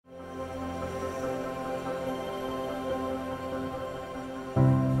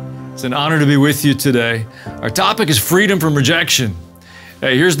It's an honor to be with you today. Our topic is freedom from rejection.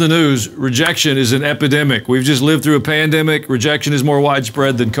 Hey, here's the news. Rejection is an epidemic. We've just lived through a pandemic. Rejection is more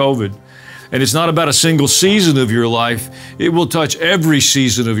widespread than COVID. And it's not about a single season of your life. It will touch every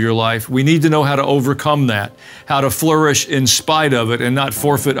season of your life. We need to know how to overcome that, how to flourish in spite of it and not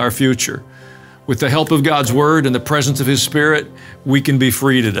forfeit our future. With the help of God's Word and the presence of His Spirit, we can be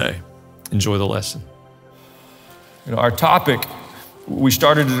free today. Enjoy the lesson. Our topic, we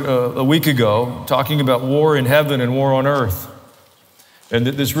started a week ago talking about war in heaven and war on earth. And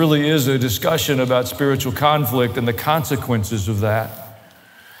that this really is a discussion about spiritual conflict and the consequences of that.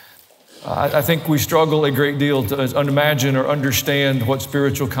 I think we struggle a great deal to imagine or understand what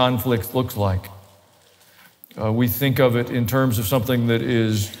spiritual conflict looks like. We think of it in terms of something that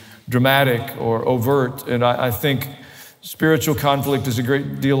is dramatic or overt, and I think spiritual conflict is a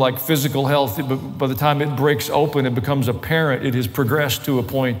great deal like physical health, but by the time it breaks open and becomes apparent, it has progressed to a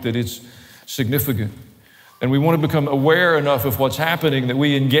point that it's significant. And we want to become aware enough of what's happening that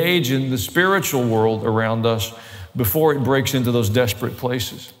we engage in the spiritual world around us before it breaks into those desperate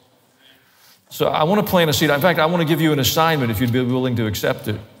places. So I want to plant a seed. In fact, I want to give you an assignment if you'd be willing to accept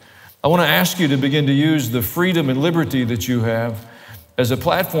it. I want to ask you to begin to use the freedom and liberty that you have as a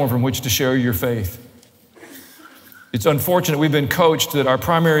platform from which to share your faith. It's unfortunate we've been coached that our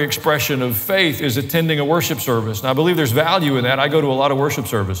primary expression of faith is attending a worship service. And I believe there's value in that. I go to a lot of worship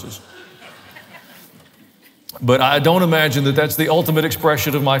services. But I don't imagine that that's the ultimate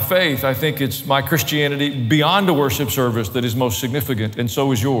expression of my faith. I think it's my Christianity beyond a worship service that is most significant, and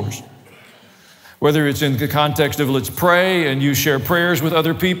so is yours. Whether it's in the context of let's pray and you share prayers with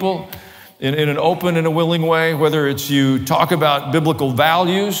other people in an open and a willing way, whether it's you talk about biblical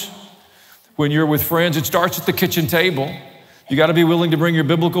values when you're with friends, it starts at the kitchen table. You got to be willing to bring your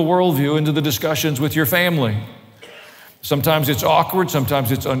biblical worldview into the discussions with your family. Sometimes it's awkward,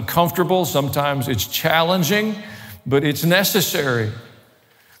 sometimes it's uncomfortable, sometimes it's challenging, but it's necessary.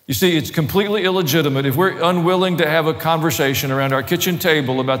 You see, it's completely illegitimate if we're unwilling to have a conversation around our kitchen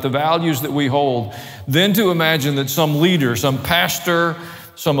table about the values that we hold, then to imagine that some leader, some pastor,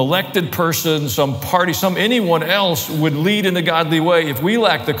 some elected person, some party, anyone else would lead in a godly way if we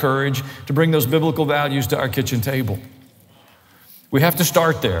lack the courage to bring those biblical values to our kitchen table. We have to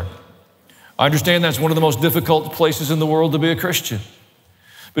start there. I understand that's one of the most difficult places in the world to be a Christian.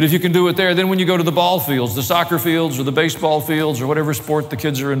 But if you can do it there, then when you go to the ball fields, the soccer fields or the baseball fields or whatever sport the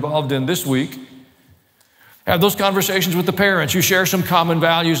kids are involved in this week, have those conversations with the parents. You share some common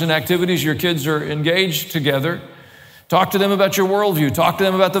values and activities. Your kids are engaged together. Talk to them about your worldview. Talk to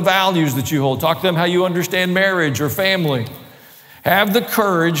them about the values that you hold. Talk to them how you understand marriage or family. Have the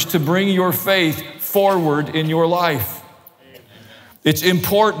courage to bring your faith forward in your life. It's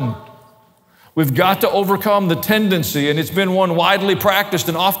important. We've got to overcome the tendency, and it's been one widely practiced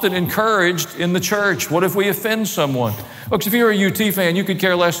and often encouraged in the church. What if we offend someone? Folks, if you're a UT fan, you could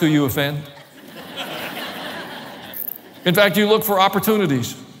care less who you offend. In fact, you look for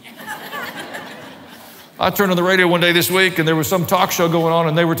opportunities. I turned on the radio one day this week, and there was some talk show going on,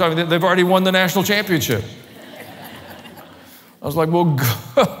 and they were talking, they've already won the national championship. I was like, well,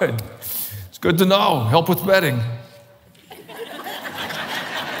 good. It's good to know. Help with betting.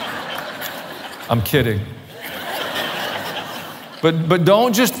 I'm kidding. But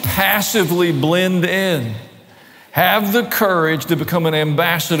don't just passively blend in. Have the courage to become an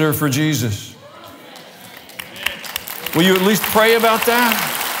ambassador for Jesus. Will you at least pray about that?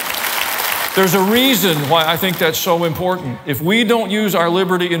 There's a reason why I think that's so important. If we don't use our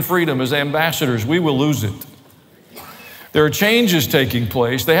liberty and freedom as ambassadors, we will lose it. There are changes taking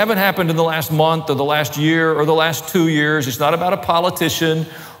place. They haven't happened in the last month or the last year or the last 2 years. It's not about a politician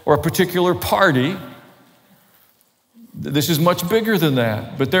or a particular party. This is much bigger than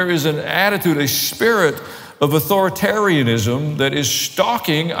that. But there is an attitude, a spirit of authoritarianism that is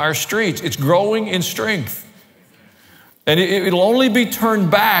stalking our streets. It's growing in strength. And it'll only be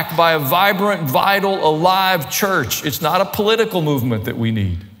turned back by a vibrant, vital, alive church. It's not a political movement that we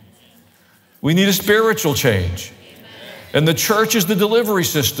need. We need a spiritual change. And the church is the delivery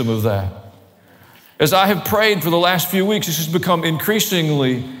system of that. As I have prayed for the last few weeks, this has become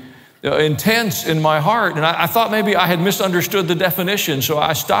increasingly intense in my heart. And I thought maybe I had misunderstood the definition, so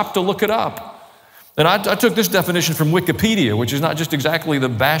I stopped to look it up. And I took this definition from Wikipedia, which is not just exactly the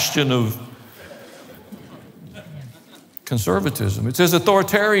bastion of conservatism. It says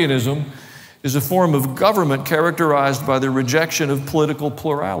authoritarianism is a form of government characterized by the rejection of political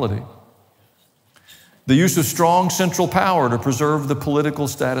plurality, the use of strong central power to preserve the political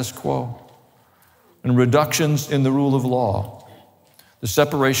status quo, and reductions in the rule of law, the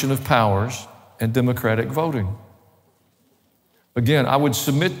separation of powers, and democratic voting. Again, I would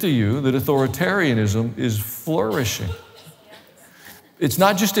submit to you that authoritarianism is flourishing. It's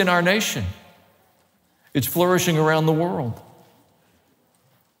not just in our nation. It's flourishing around the world.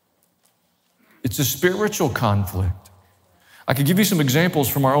 It's a spiritual conflict. I could give you some examples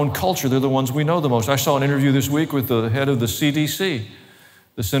from our own culture. They're the ones we know the most. I saw an interview this week with the head of the CDC,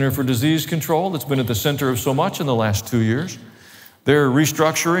 the Center for Disease Control, that's been at the center of so much in the last 2 years. They're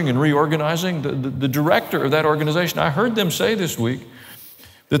restructuring and reorganizing. The director of that organization, I heard them say this week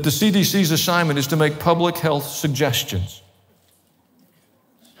that the CDC's assignment is to make public health suggestions.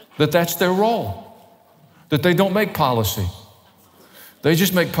 That's their role. That they don't make policy. They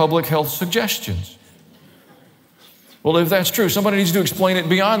just make public health suggestions. Well, if that's true, somebody needs to explain it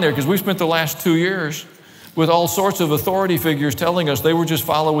beyond there, because we spent the last 2 years with all sorts of authority figures telling us they were just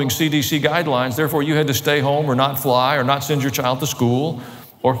following CDC guidelines, therefore you had to stay home or not fly or not send your child to school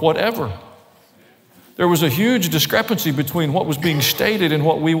or whatever. There was a huge discrepancy between what was being stated and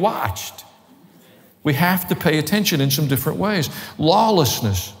what we watched. We have to pay attention in some different ways.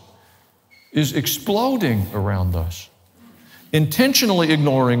 Lawlessness is exploding around us. Intentionally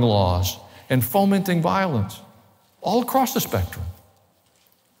ignoring laws and fomenting violence all across the spectrum.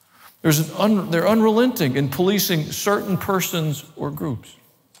 They're unrelenting in policing certain persons or groups.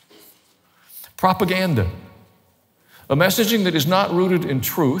 Propaganda, a messaging that is not rooted in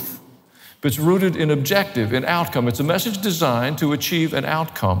truth, but it's rooted in objective, in outcome. It's a message designed to achieve an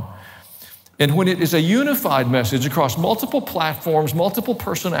outcome. And when it is a unified message across multiple platforms, multiple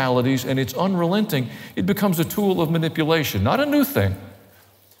personalities, and it's unrelenting, it becomes a tool of manipulation. Not a new thing,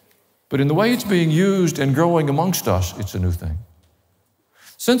 but in the way it's being used and growing amongst us, it's a new thing.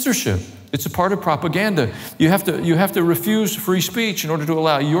 Censorship, it's a part of propaganda. You have to refuse free speech in order to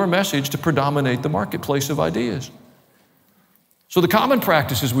allow your message to predominate the marketplace of ideas. So the common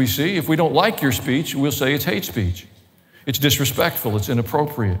practices we see, if we don't like your speech, we'll say it's hate speech. It's disrespectful, it's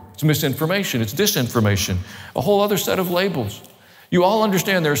inappropriate, it's misinformation, it's disinformation, a whole other set of labels. You all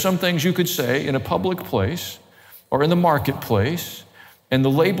understand there are some things you could say in a public place or in the marketplace, and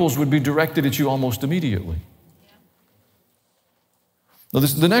the labels would be directed at you almost immediately. Now,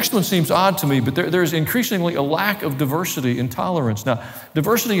 the next one seems odd to me, but there's increasingly a lack of diversity and tolerance. Now,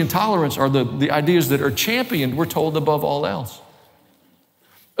 diversity and tolerance are the ideas that are championed, we're told, above all else,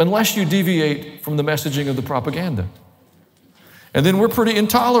 unless you deviate from the messaging of the propaganda. And then we're pretty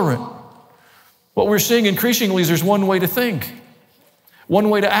intolerant. What we're seeing increasingly is there's one way to think, one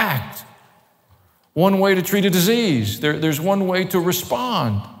way to act, one way to treat a disease. There's one way to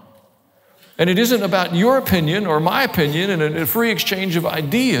respond. And it isn't about your opinion or my opinion and a free exchange of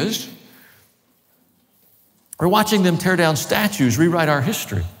ideas. We're watching them tear down statues, rewrite our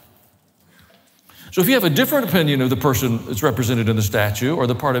history. So if you have a different opinion of the person that's represented in the statue or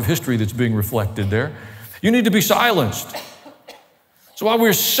the part of history that's being reflected there, you need to be silenced. So while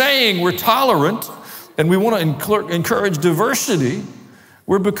we're saying we're tolerant and we want to encourage diversity,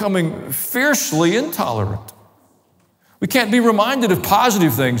 we're becoming fiercely intolerant. We can't be reminded of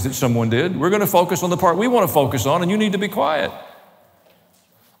positive things that someone did. We're going to focus on the part we want to focus on, and you need to be quiet.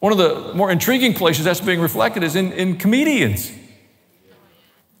 One of the more intriguing places that's being reflected is in comedians.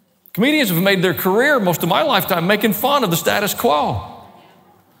 Comedians have made their career, most of my lifetime, making fun of the status quo.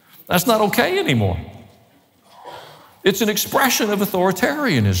 That's not okay anymore. It's an expression of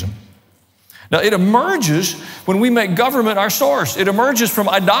authoritarianism. Now, it emerges when we make government our source. It emerges from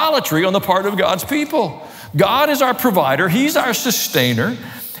idolatry on the part of God's people. God is our provider. He's our sustainer.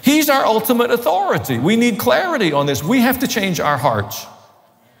 He's our ultimate authority. We need clarity on this. We have to change our hearts.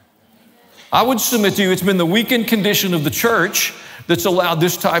 I would submit to you it's been the weakened condition of the church that's allowed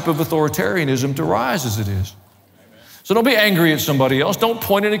this type of authoritarianism to rise as it is. So don't be angry at somebody else. Don't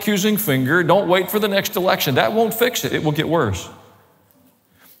point an accusing finger. Don't wait for the next election. That won't fix it. It will get worse.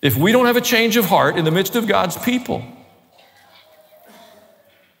 If we don't have a change of heart in the midst of God's people,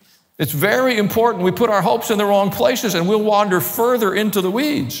 it's very important we put our hopes in the wrong places and we'll wander further into the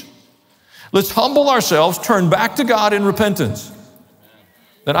weeds. Let's humble ourselves, turn back to God in repentance.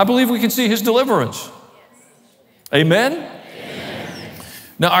 Then I believe we can see His deliverance. Amen? Amen.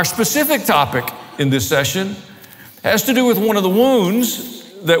 Now, our specific topic in this session has to do with one of the wounds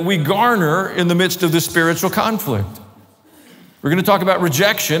that we garner in the midst of this spiritual conflict. We're going to talk about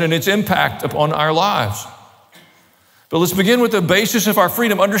rejection and its impact upon our lives. But let's begin with the basis of our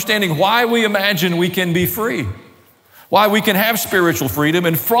freedom, understanding why we imagine we can be free, why we can have spiritual freedom,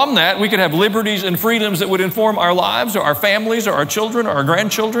 and from that we can have liberties and freedoms that would inform our lives or our families or our children or our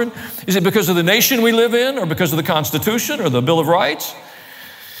grandchildren. Is it because of the nation we live in or because of the Constitution or the Bill of Rights?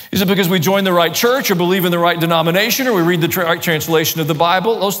 Is it because we join the right church or believe in the right denomination or we read the right translation of the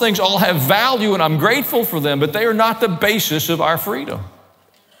Bible? Those things all have value and I'm grateful for them, but they are not the basis of our freedom.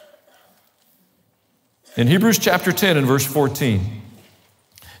 In Hebrews chapter 10 and verse 14,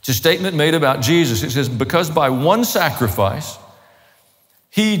 it's a statement made about Jesus. It says, because by one sacrifice,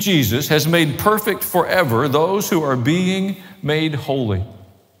 he, Jesus, has made perfect forever those who are being made holy.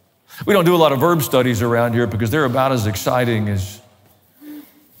 We don't do a lot of verb studies around here because they're about as exciting as,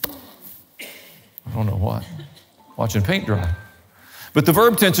 I don't know what, watching paint dry. But the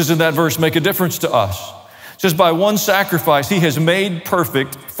verb tenses in that verse make a difference to us. It says, by one sacrifice, he has made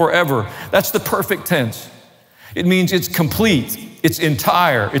perfect forever. That's the perfect tense. It means it's complete, it's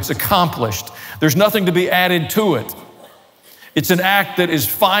entire, it's accomplished. There's nothing to be added to it. It's an act that is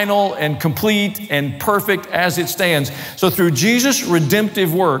final and complete and perfect as it stands. So through Jesus'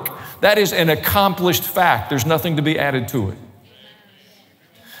 redemptive work, that is an accomplished fact. There's nothing to be added to it.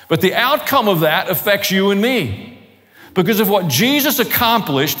 But the outcome of that affects you and me. Because of what Jesus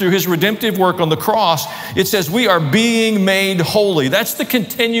accomplished through his redemptive work on the cross, it says we are being made holy. That's the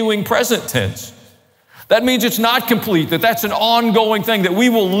continuing present tense. That means it's not complete, that's an ongoing thing, that we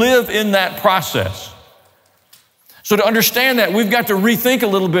will live in that process. So to understand that, we've got to rethink a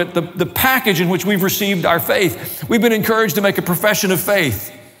little bit the package in which we've received our faith. We've been encouraged to make a profession of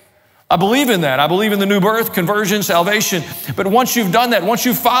faith. I believe in that. I believe in the new birth, conversion, salvation. But once you've done that, once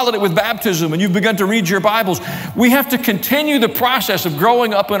you've followed it with baptism and you've begun to read your Bibles, we have to continue the process of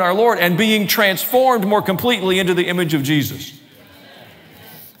growing up in our Lord and being transformed more completely into the image of Jesus.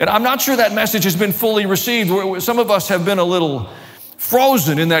 And I'm not sure that message has been fully received. Some of us have been a little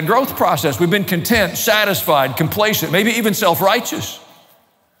frozen in that growth process. We've been content, satisfied, complacent, maybe even self-righteous.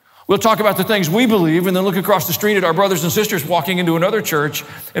 We'll talk about the things we believe and then look across the street at our brothers and sisters walking into another church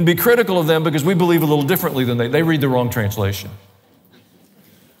and be critical of them because we believe a little differently than they read the wrong translation.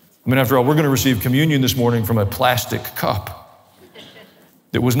 I mean, after all, we're going to receive communion this morning from a plastic cup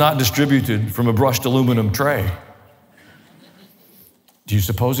that was not distributed from a brushed aluminum tray. Do you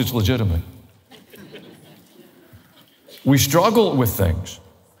suppose it's legitimate? We struggle with things,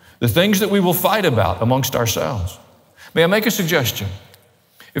 the things that we will fight about amongst ourselves. May I make a suggestion?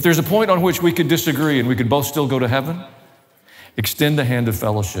 If there's a point on which we could disagree and we could both still go to heaven, extend the hand of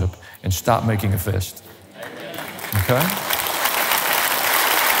fellowship and stop making a fist. Okay?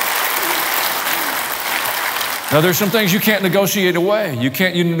 Now, there's some things you can't negotiate away. You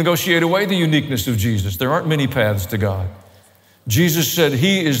can't negotiate away the uniqueness of Jesus. There aren't many paths to God. Jesus said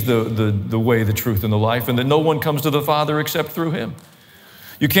he is the way, the truth, and the life, and that no one comes to the Father except through him.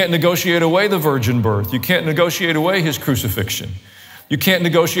 You can't negotiate away the virgin birth. You can't negotiate away his crucifixion. You can't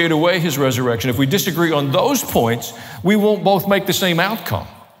negotiate away his resurrection. If we disagree on those points, we won't both make the same outcome.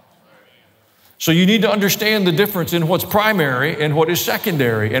 So you need to understand the difference in what's primary and what is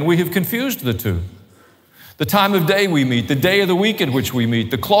secondary, and we have confused the two. The time of day we meet, the day of the week in which we meet,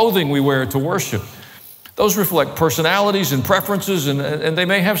 the clothing we wear to worship, those reflect personalities and preferences, and they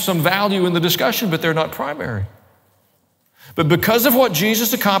may have some value in the discussion, but they're not primary. But because of what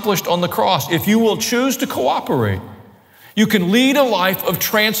Jesus accomplished on the cross, if you will choose to cooperate, you can lead a life of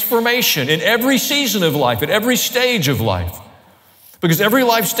transformation in every season of life, at every stage of life. Because every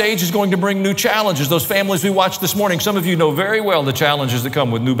life stage is going to bring new challenges. Those families we watched this morning, some of you know very well the challenges that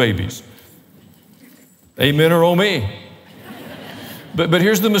come with new babies. Amen or oh me. But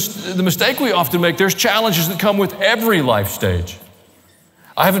here's the mistake we often make. There's challenges that come with every life stage.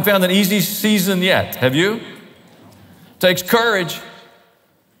 I haven't found an easy season yet. Have you? Takes courage.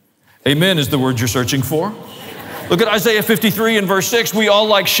 Amen is the word you're searching for. Look at Isaiah 53 and verse 6. We all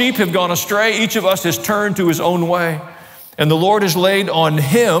like sheep have gone astray. Each of us has turned to his own way. And the Lord has laid on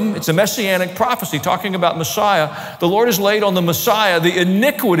him, it's a messianic prophecy talking about Messiah. The Lord has laid on the Messiah the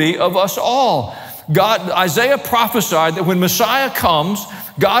iniquity of us all. Isaiah prophesied that when Messiah comes,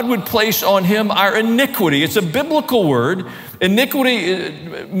 God would place on him our iniquity. It's a biblical word. Iniquity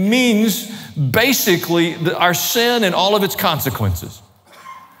means basically our sin and all of its consequences.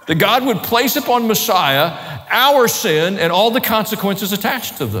 That God would place upon Messiah our sin and all the consequences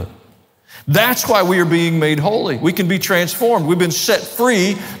attached to them. That's why we are being made holy. We can be transformed. We've been set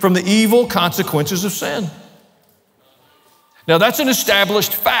free from the evil consequences of sin. Now that's an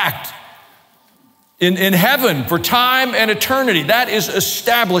established fact. In heaven, for time and eternity, that is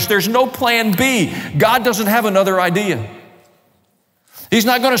established. There's no plan B. God doesn't have another idea. He's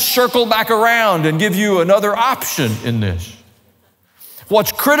not going to circle back around and give you another option in this.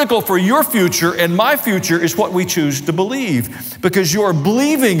 What's critical for your future and my future is what we choose to believe, because your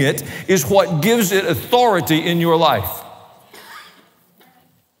believing it is what gives it authority in your life.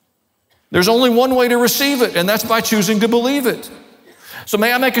 There's only one way to receive it, and that's by choosing to believe it. So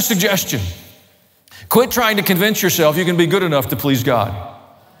may I make a suggestion? Quit trying to convince yourself you can be good enough to please God.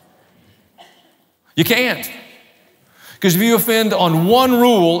 You can't. Because if you offend on one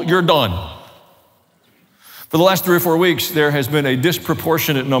rule, you're done. For the last 3 or 4 weeks, there has been a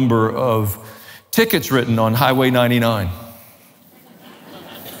disproportionate number of tickets written on Highway 99.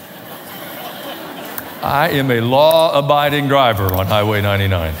 I am a law-abiding driver on Highway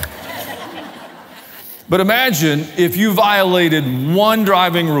 99. But imagine if you violated one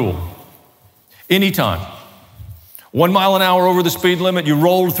driving rule, anytime. 1 mile an hour over the speed limit, you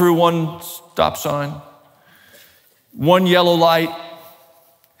rolled through one stop sign, one yellow light.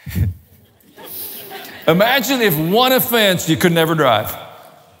 Imagine if one offense you could never drive.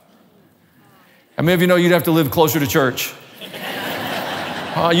 How many of you know you'd have to live closer to church?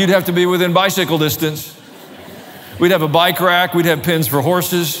 You'd have to be within bicycle distance. We'd have a bike rack. We'd have pins for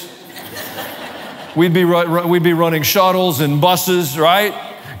horses. We'd be running shuttles and buses, right?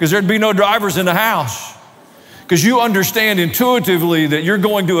 Because there'd be no drivers in the house. Because you understand intuitively that you're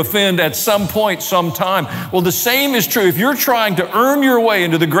going to offend at some point, sometime. Well, the same is true. If you're trying to earn your way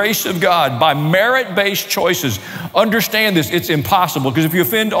into the grace of God by merit-based choices, understand this, it's impossible. Because if you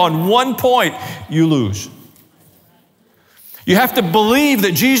offend on one point, you lose. You have to believe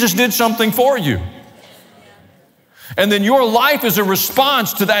that Jesus did something for you. And then your life is a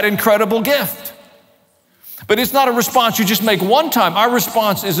response to that incredible gift. But it's not a response you just make one time. Our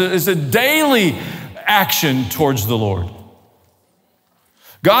response is a daily action towards the Lord.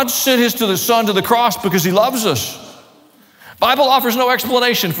 God sent his son to the cross because he loves us. Bible offers no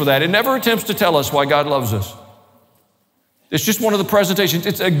explanation for that. It never attempts to tell us why God loves us. It's just one of the presentations.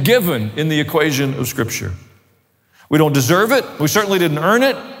 It's a given in the equation of Scripture. We don't deserve it. We certainly didn't earn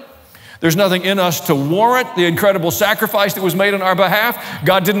it. There's nothing in us to warrant the incredible sacrifice that was made on our behalf.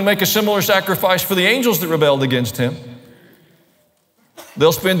 God didn't make a similar sacrifice for the angels that rebelled against him.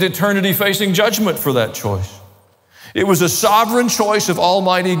 They'll spend eternity facing judgment for that choice. It was a sovereign choice of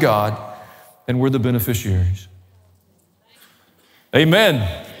Almighty God, and we're the beneficiaries. Amen.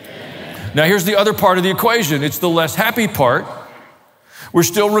 Amen. Now here's the other part of the equation. It's the less happy part. We're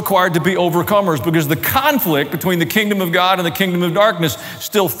still required to be overcomers because the conflict between the kingdom of God and the kingdom of darkness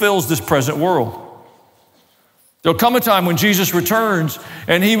still fills this present world. There'll come a time when Jesus returns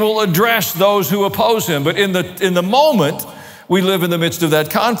and he will address those who oppose him. But in the moment, we live in the midst of that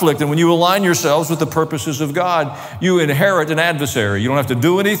conflict. And when you align yourselves with the purposes of God, you inherit an adversary. You don't have to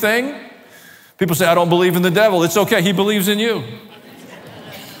do anything. People say, I don't believe in the devil. It's okay. He believes in you.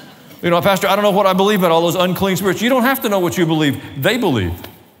 You know, Pastor, I don't know what I believe about all those unclean spirits. You don't have to know what you believe. They believe.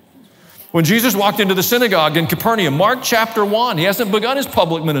 When Jesus walked into the synagogue in Capernaum, Mark chapter 1, he hasn't begun his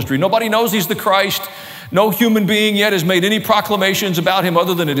public ministry. Nobody knows he's the Christ. No human being yet has made any proclamations about him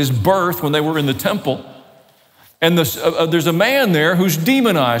other than at his birth when they were in the temple. And there's a man there who's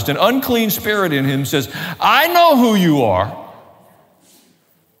demonized. An unclean spirit in him says, I know who you are.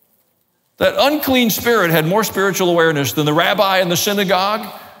 That unclean spirit had more spiritual awareness than the rabbi in the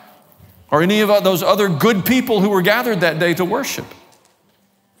synagogue or any of those other good people who were gathered that day to worship.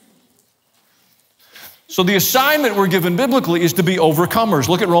 So the assignment we're given biblically is to be overcomers.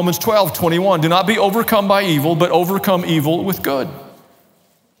 Look at Romans 12:21. Do not be overcome by evil, but overcome evil with good.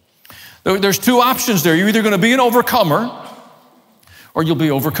 There's two options there. You're either going to be an overcomer or you'll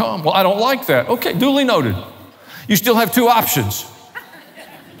be overcome. Well, I don't like that. Okay, duly noted. You still have two options.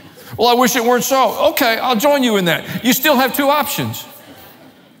 Well, I wish it weren't so. Okay, I'll join you in that. You still have two options.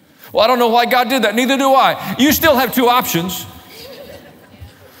 Well, I don't know why God did that. Neither do I. You still have two options.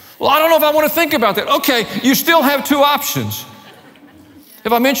 Well, I don't know if I want to think about that. Okay, you still have two options.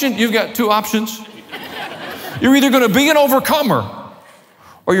 Have I mentioned you've got two options? You're either going to be an overcomer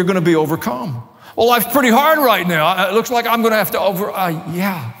or you're going to be overcome. Well, life's pretty hard right now. It looks like I'm going to have to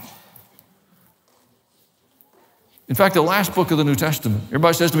yeah. In fact, the last book of the New Testament,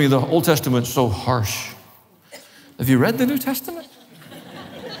 everybody says to me, the Old Testament's so harsh. Have you read the New Testament?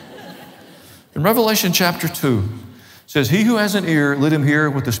 In Revelation chapter 2, it says, he who has an ear, let him hear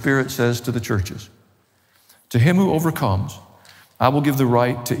what the Spirit says to the churches. To him who overcomes, I will give the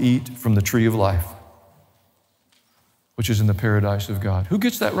right to eat from the tree of life, which is in the paradise of God. Who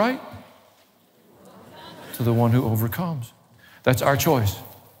gets that right? To the one who overcomes. That's our choice.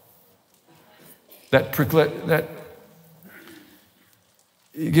 That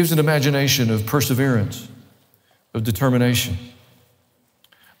it gives an imagination of perseverance, of determination,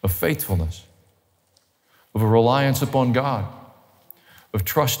 of faithfulness, of a reliance upon God, of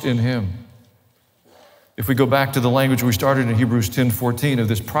trust in him. If we go back to the language we started in Hebrews 10:14 of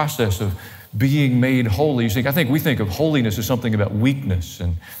this process of being made holy, we think of holiness as something about weakness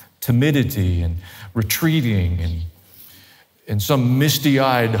and timidity and retreating and some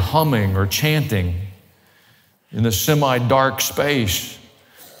misty-eyed humming or chanting in the semi-dark space.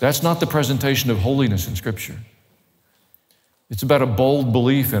 That's not the presentation of holiness in Scripture. It's about a bold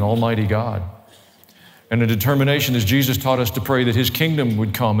belief in Almighty God and a determination, as Jesus taught us to pray, that His kingdom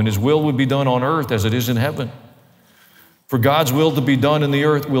would come and His will would be done on earth as it is in heaven. For God's will to be done in the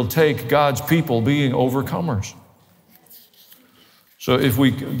earth will take God's people being overcomers. So if we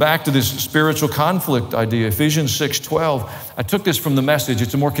back to this spiritual conflict idea, Ephesians 6:12, I took this from the Message.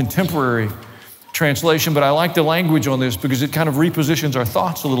 It's a more contemporary translation, but I like the language on this because it kind of repositions our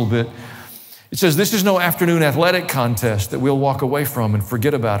thoughts a little bit. It says, this is no afternoon athletic contest that we'll walk away from and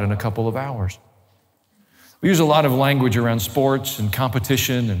forget about in a couple of hours. We use a lot of language around sports and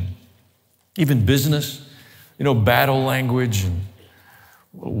competition and even business, battle language and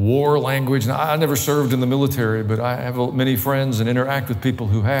war language. Now, I never served in the military, but I have many friends and interact with people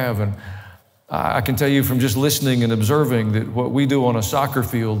who have, and I can tell you from just listening and observing that what we do on a soccer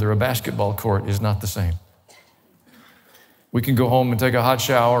field or a basketball court is not the same. We can go home and take a hot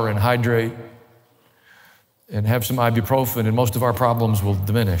shower and hydrate and have some ibuprofen, and most of our problems will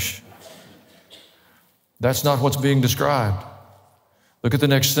diminish. That's not what's being described. Look at the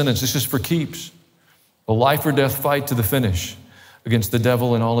next sentence. This is for keeps. A life or death fight to the finish against the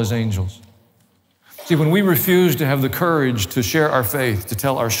devil and all his angels. See, when we refuse to have the courage to share our faith, to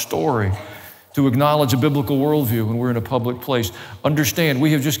tell our story, to acknowledge a biblical worldview when we're in a public place, understand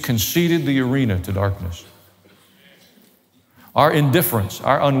we have just conceded the arena to darkness. Our indifference,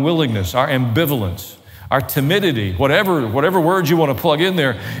 our unwillingness, our ambivalence, our timidity, whatever words you want to plug in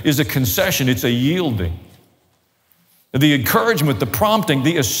there, is a concession. It's a yielding. The encouragement, the prompting,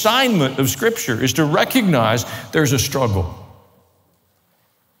 the assignment of Scripture is to recognize there's a struggle.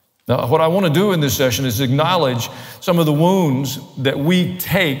 Now, what I want to do in this session is acknowledge some of the wounds that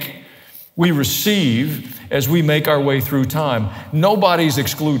we receive as we make our way through time. Nobody's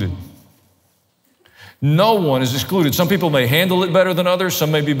excluded. No one is excluded. Some people may handle it better than others.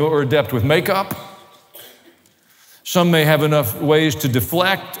 Some may be more adept with makeup. Some may have enough ways to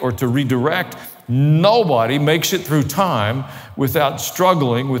deflect or to redirect. Nobody makes it through time without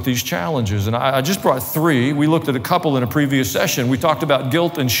struggling with these challenges. And I just brought three. We looked at a couple in a previous session. We talked about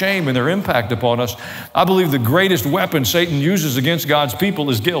guilt and shame and their impact upon us. I believe the greatest weapon Satan uses against God's people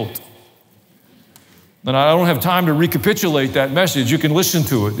is guilt. And I don't have time to recapitulate that message. You can listen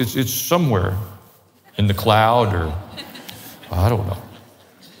to it. It's somewhere in the cloud, or I don't know.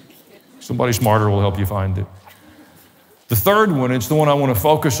 Somebody smarter will help you find it. The third one, it's the one I want to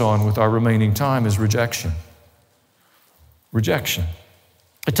focus on with our remaining time, is rejection. Rejection.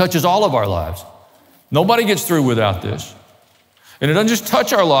 It touches all of our lives. Nobody gets through without this. And it doesn't just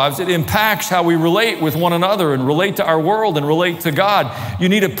touch our lives, it impacts how we relate with one another and relate to our world and relate to God. You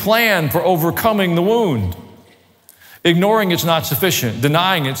need a plan for overcoming the wound. Ignoring it's not sufficient.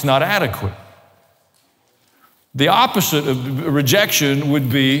 Denying it's not adequate. The opposite of rejection would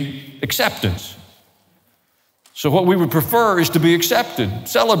be acceptance. So what we would prefer is to be accepted,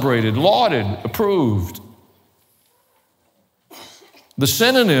 celebrated, lauded, approved. The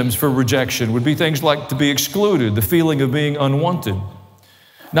synonyms for rejection would be things like to be excluded, the feeling of being unwanted,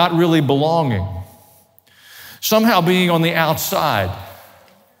 not really belonging, somehow being on the outside.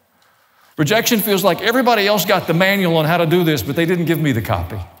 Rejection feels like everybody else got the manual on how to do this, but they didn't give me the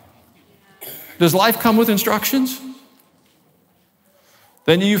copy. Does life come with instructions?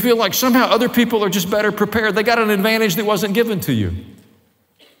 Then you feel like somehow other people are just better prepared. They got an advantage that wasn't given to you.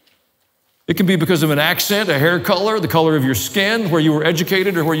 It can be because of an accent, a hair color, the color of your skin, where you were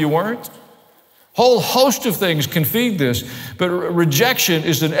educated or where you weren't. Whole host of things can feed this, but rejection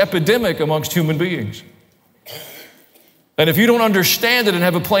is an epidemic amongst human beings. And if you don't understand it and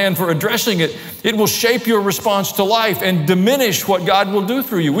have a plan for addressing it, it will shape your response to life and diminish what God will do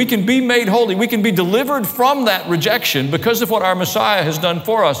through you. We can be made holy. We can be delivered from that rejection because of what our Messiah has done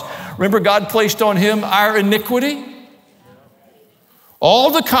for us. Remember, God placed on him our iniquity.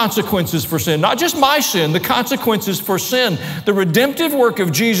 All the consequences for sin, not just my sin, the consequences for sin. The redemptive work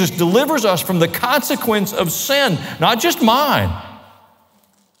of Jesus delivers us from the consequence of sin, not just mine.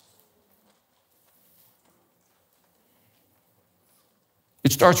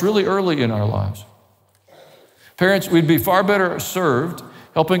 It starts really early in our lives. Parents, we'd be far better served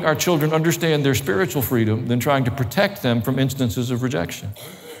helping our children understand their spiritual freedom than trying to protect them from instances of rejection.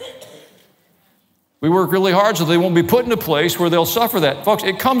 We work really hard so they won't be put in a place where they'll suffer that. Folks,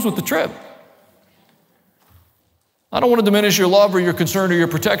 it comes with the trip. I don't want to diminish your love or your concern or your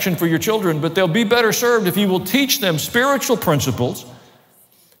protection for your children, but they'll be better served if you will teach them spiritual principles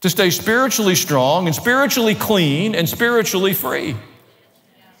to stay spiritually strong and spiritually clean and spiritually free.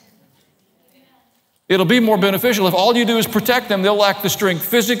 It'll be more beneficial if all you do is protect them. They'll lack the strength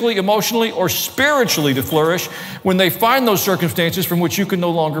physically, emotionally, or spiritually to flourish when they find those circumstances from which you can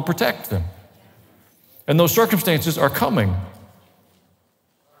no longer protect them. And those circumstances are coming.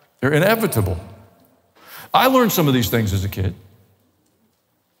 They're inevitable. I learned some of these things as a kid.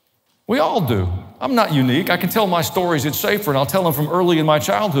 We all do. I'm not unique. I can tell my stories. It's safer, and I'll tell them from early in my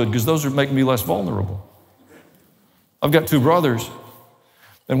childhood because those would make me less vulnerable. I've got 2 brothers.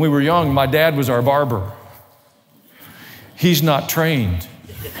 When we were young, my dad was our barber. He's not trained.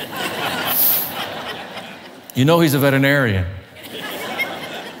 You know he's a veterinarian.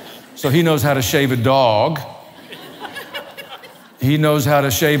 So he knows how to shave a dog. He knows how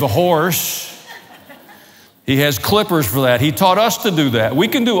to shave a horse. He has clippers for that. He taught us to do that. We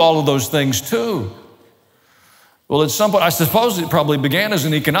can do all of those things too. Well, at some point, I suppose it probably began as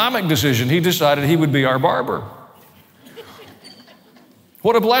an economic decision. He decided he would be our barber.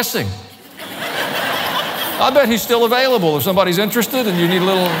 What a blessing. I bet he's still available. If somebody's interested and you need a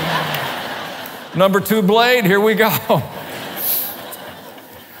little number 2 blade, here we go.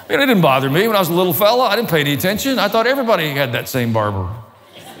 It didn't bother me when I was a little fella. I didn't pay any attention. I thought everybody had that same barber.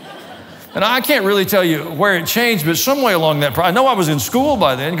 And I can't really tell you where it changed, but some way along that, I know I was in school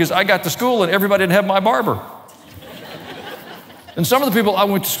by then because I got to school and everybody didn't have my barber. And some of the people I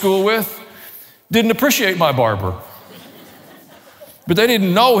went to school with didn't appreciate my barber. But they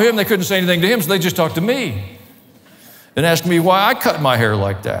didn't know him. They couldn't say anything to him, so they just talked to me and asked me why I cut my hair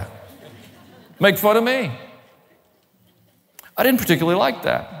like that. Make fun of me. I didn't particularly like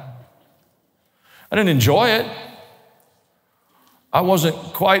that. I didn't enjoy it. I wasn't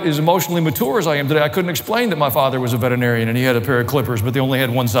quite as emotionally mature as I am today. I couldn't explain that my father was a veterinarian and he had a pair of clippers, but they only had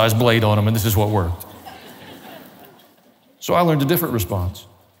one size blade on them, and this is what worked. So I learned a different response.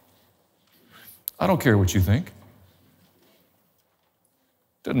 I don't care what you think.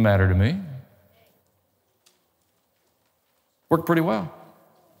 Doesn't matter to me. Worked pretty well.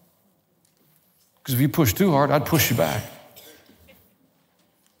 Because if you push too hard, I'd push you back.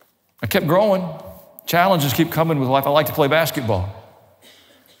 I kept growing. Challenges keep coming with life. I like to play basketball.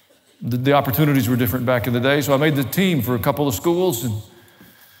 The opportunities were different back in the day, so I made the team for a couple of schools, and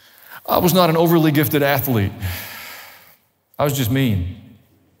I was not an overly gifted athlete. I was just mean.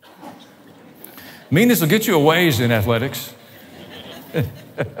 Meanness will get you a ways in athletics. And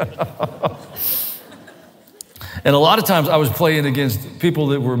a lot of times I was playing against people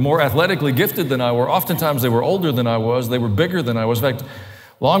that were more athletically gifted than I were. Oftentimes they were older than I was. They were bigger than I was. In fact,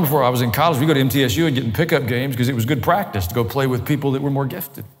 long before I was in college, we go to MTSU and get in pickup games because it was good practice to go play with people that were more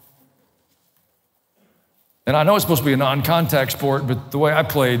gifted. And I know it's supposed to be a non-contact sport, but the way I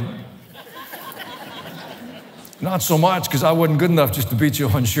played, not so much, because I wasn't good enough just to beat you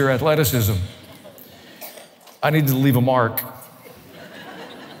on sheer athleticism. I needed to leave a mark.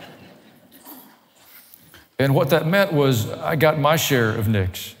 And what that meant was I got my share of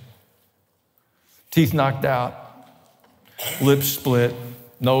nicks. Teeth knocked out, lips split,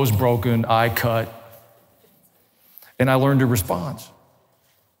 nose broken, eye cut. And I learned a response.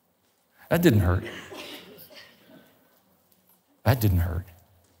 That didn't hurt. That didn't hurt.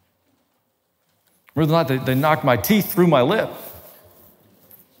 More than not, they knocked my teeth through my lip.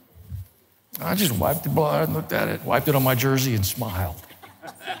 I just wiped the blood and looked at it, wiped it on my jersey and smiled.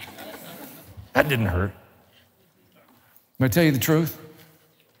 That didn't hurt. May I tell you the truth?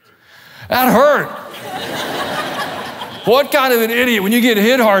 That hurt. What kind of an idiot when you get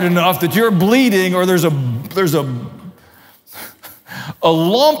hit hard enough that you're bleeding or there's a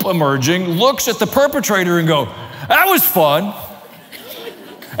lump emerging, looks at the perpetrator and go, that was fun.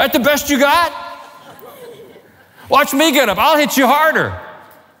 That the best you got? Watch me get up. I'll hit you harder.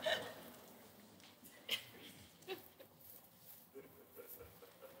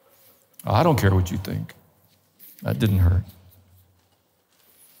 I don't care what you think. That didn't hurt.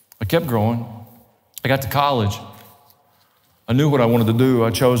 I kept growing. I got to college. I knew what I wanted to do.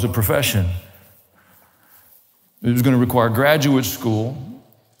 I chose a profession. It was going to require graduate school,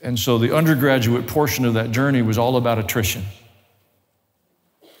 and so the undergraduate portion of that journey was all about attrition.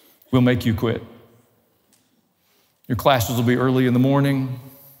 We'll make you quit. Your classes will be early in the morning.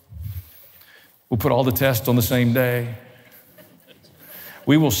 We'll put all the tests on the same day.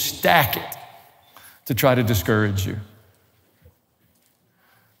 We will stack it to try to discourage you.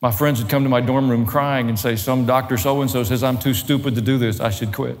 My friends would come to my dorm room crying and say, some doctor so-and-so says I'm too stupid to do this, I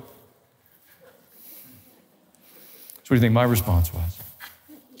should quit. So what do you think my response was?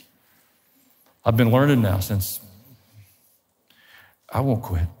 I've been learning now since I won't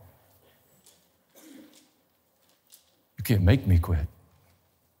quit. You can't make me quit.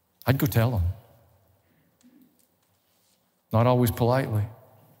 I'd go tell them. Not always politely.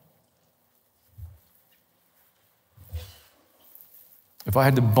 If I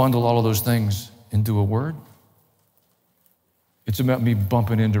had to bundle all of those things into a word, it's about me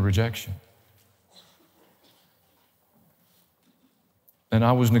bumping into rejection. And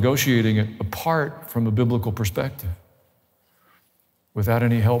I was negotiating it apart from a biblical perspective, without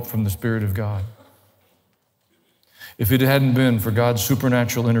any help from the Spirit of God. If it hadn't been for God's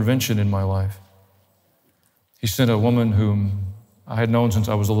supernatural intervention in my life, He sent a woman whom I had known since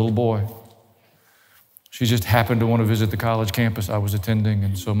I was a little boy. She just happened to want to visit the college campus I was attending,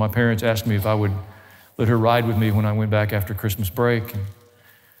 and so my parents asked me if I would let her ride with me when I went back after Christmas break.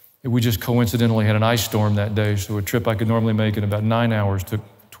 And we just coincidentally had an ice storm that day, so a trip I could normally make in about 9 hours took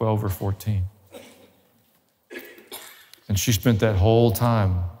 12 or 14. And she spent that whole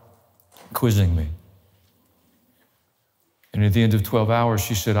time quizzing me. And at the end of 12 hours,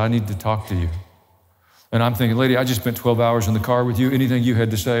 she said, "I need to talk to you." And I'm thinking, "Lady, I just spent 12 hours in the car with you. Anything you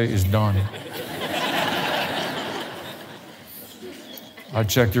had to say is done." I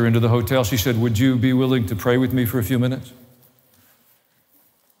checked her into the hotel. She said, "Would you be willing to pray with me for a few minutes?"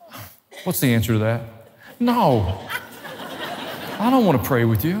 What's the answer to that? No. I don't want to pray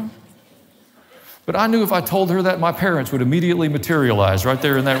with you. But I knew if I told her that, my parents would immediately materialize right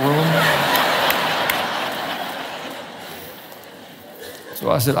there in that room. So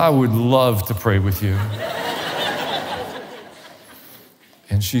I said, "I would love to pray with you."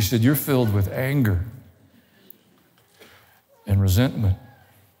 And she said, "You're filled with anger and resentment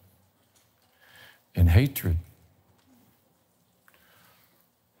and hatred."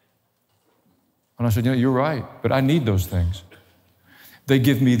 And I said, "You know, you're right, but I need those things. They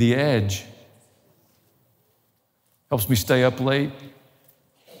give me the edge. Helps me stay up late.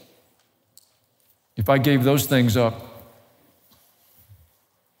 If I gave those things up,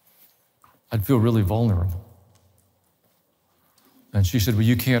 I'd feel really vulnerable." And she said, "Well,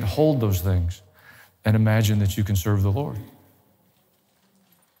 you can't hold those things and imagine that you can serve the Lord."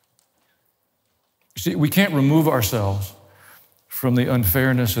 You see, we can't remove ourselves from the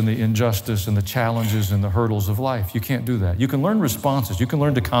unfairness and the injustice and the challenges and the hurdles of life. You can't do that. You can learn responses. You can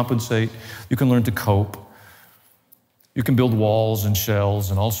learn to compensate. You can learn to cope. You can build walls and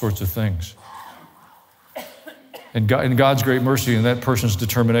shells and all sorts of things. And God, in God's great mercy and that person's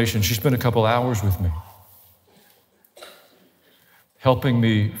determination, she spent a couple hours with me, helping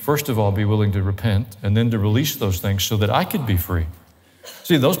me, first of all, be willing to repent and then to release those things so that I could be free.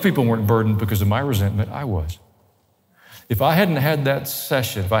 See, those people weren't burdened because of my resentment. I was. If I hadn't had that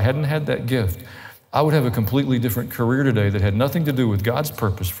session, if I hadn't had that gift, I would have a completely different career today that had nothing to do with God's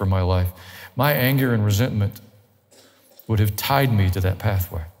purpose for my life. My anger and resentment would have tied me to that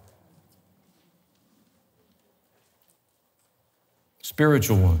pathway.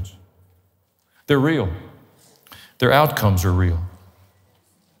 Spiritual wounds, they're real. Their outcomes are real.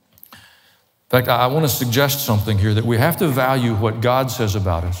 In fact, I want to suggest something here, that we have to value what God says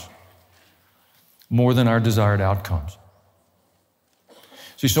about us more than our desired outcomes.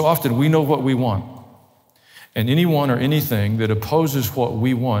 See, so often we know what we want, and anyone or anything that opposes what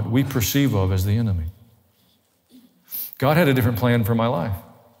we want, we perceive of as the enemy. God had a different plan for my life.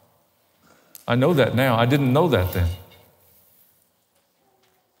 I know that now. I didn't know that then.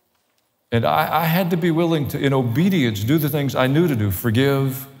 And I had to be willing to, in obedience, do the things I knew to do: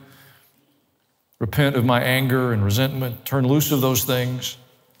 forgive, repent of my anger and resentment, turn loose of those things,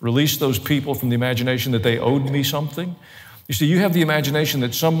 release those people from the imagination that they owed me something. You see, you have the imagination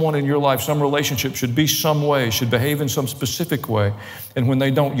that someone in your life, some relationship should be some way, should behave in some specific way. And when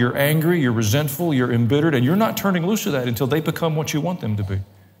they don't, you're angry, you're resentful, you're embittered, and you're not turning loose of that until they become what you want them to be.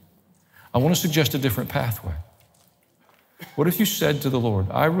 I want to suggest a different pathway. What if you said to the Lord,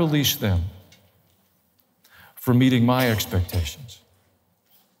 "I release them for meeting my expectations.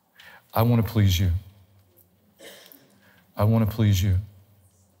 I want to please you. I want to please you."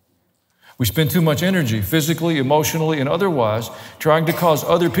 We spend too much energy, physically, emotionally, and otherwise, trying to cause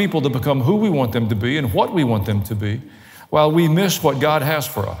other people to become who we want them to be and what we want them to be, while we miss what God has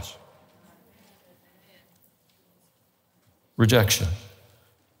for us. Rejection.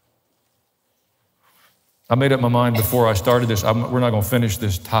 I made up my mind before I started this. We're not going to finish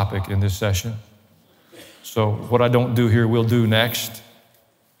this topic in this session. So what I don't do here, we'll do next,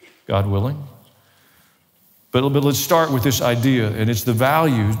 God willing. But let's start with this idea, and it's the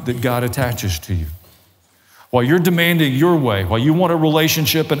value that God attaches to you. While you're demanding your way, while you want a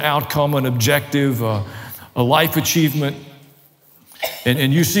relationship, an outcome, an objective, a life achievement,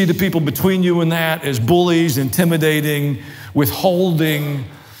 and you see the people between you and that as bullies, intimidating, withholding,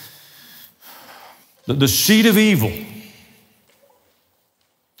 the seed of evil.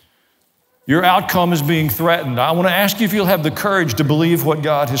 Your outcome is being threatened. I want to ask you if you'll have the courage to believe what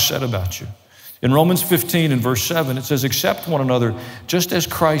God has said about you. In Romans 15 and verse 7, it says, accept one another just as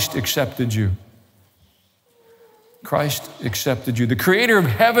Christ accepted you. Christ accepted you. The creator of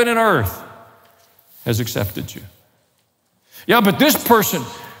heaven and earth has accepted you. Yeah, but this person,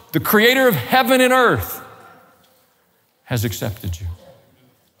 the creator of heaven and earth, has accepted you.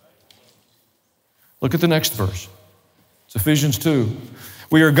 Look at the next verse. It's Ephesians 2.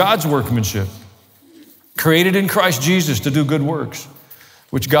 We are God's workmanship, created in Christ Jesus to do good works,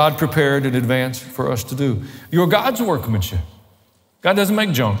 which God prepared in advance for us to do. You're God's workmanship. God doesn't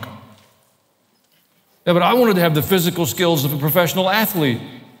make junk. Yeah, but I wanted to have the physical skills of a professional athlete.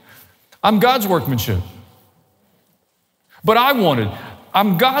 I'm God's workmanship. But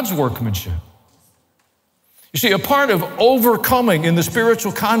I'm God's workmanship. You see, a part of overcoming in the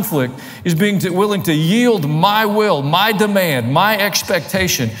spiritual conflict is being willing to yield my will, my demand, my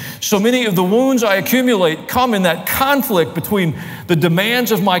expectation. So many of the wounds I accumulate come in that conflict between the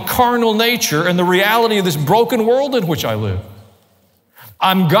demands of my carnal nature and the reality of this broken world in which I live.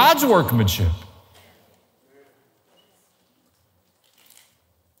 I'm God's workmanship.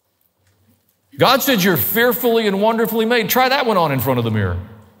 God said you're fearfully and wonderfully made. Try that one on in front of the mirror.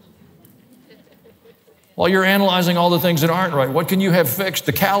 While you're analyzing all the things that aren't right, what can you have fixed?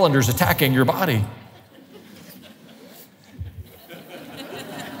 The calendar's attacking your body.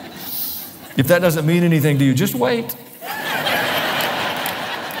 If that doesn't mean anything to you, just wait.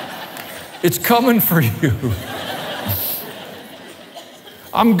 It's coming for you.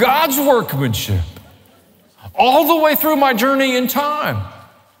 I'm God's workmanship. All the way through my journey in time,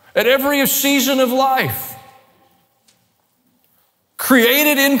 at every season of life.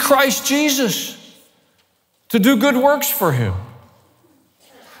 Created in Christ Jesus to do good works for Him.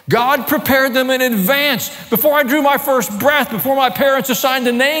 God prepared them in advance. Before I drew my first breath, before my parents assigned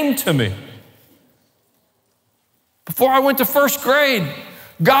a name to me, before I went to first grade,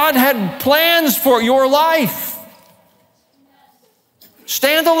 God had plans for your life.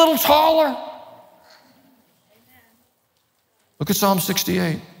 Stand a little taller. Look at Psalm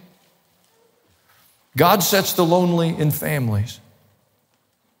 68. God sets the lonely in families.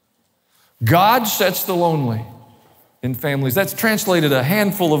 God sets the lonely in families. That's translated a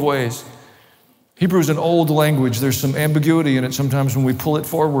handful of ways. Hebrew's an old language. There's some ambiguity in it sometimes when we pull it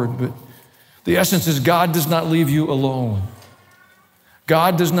forward, but the essence is God does not leave you alone.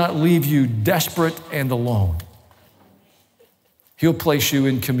 God does not leave you desperate and alone. He'll place you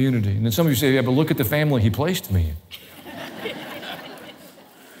in community. And then some of you say, yeah, but look at the family He placed me in.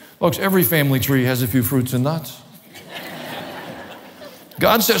 Folks, every family tree has a few fruits and nuts.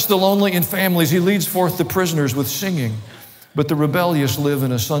 God sets the lonely in families. He leads forth the prisoners with singing, but the rebellious live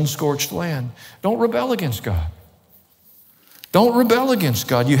in a sun-scorched land. Don't rebel against God. Don't rebel against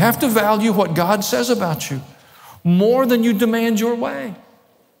God. You have to value what God says about you more than you demand your way.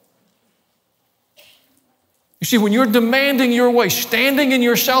 You see, when you're demanding your way, standing in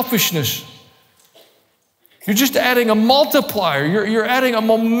your selfishness, you're just adding a multiplier. You're adding a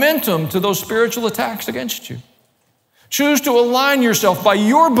momentum to those spiritual attacks against you. Choose to align yourself by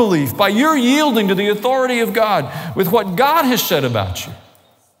your belief, by your yielding to the authority of God with what God has said about you.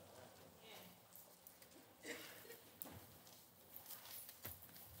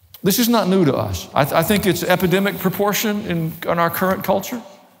 This is not new to us. I think it's epidemic proportion in our current culture.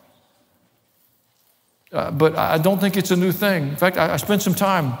 But I don't think it's a new thing. In fact, I spent some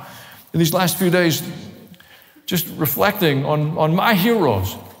time in these last few days just reflecting on my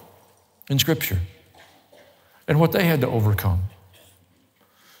heroes in Scripture and what they had to overcome.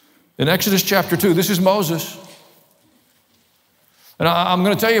 In Exodus chapter 2, this is Moses. And I'm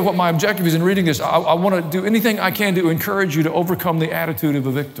going to tell you what my objective is in reading this. I want to do anything I can to encourage you to overcome the attitude of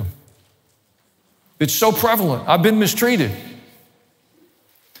a victim. It's so prevalent. I've been mistreated.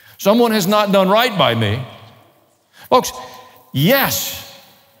 Someone has not done right by me. Folks, yes.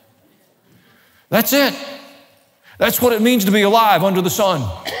 That's it. That's what it means to be alive under the sun.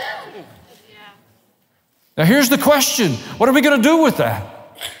 Now here's the question. What are we going to do with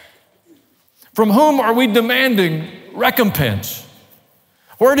that? From whom are we demanding recompense?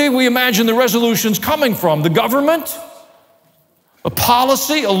 Where do we imagine the resolutions coming from? The government? A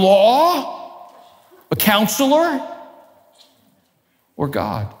policy? A law? A counselor? Or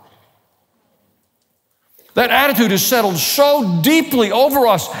God? That attitude is settled so deeply over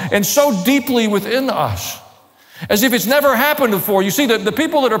us and so deeply within us, as if it's never happened before. You see, the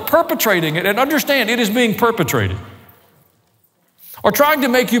people that are perpetrating it, and understand it is being perpetrated, are trying to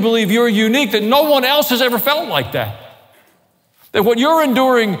make you believe you're unique, that no one else has ever felt like that. That what you're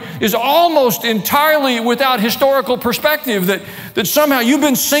enduring is almost entirely without historical perspective, that somehow you've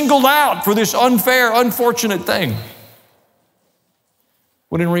been singled out for this unfair, unfortunate thing.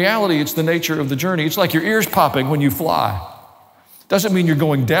 when in reality, it's the nature of the journey. It's like your ears popping when you fly. Doesn't mean you're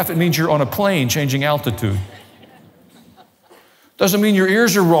going deaf. It means you're on a plane changing altitude. Doesn't mean your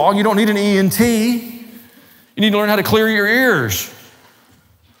ears are wrong. You don't need an ENT. You need to learn how to clear your ears.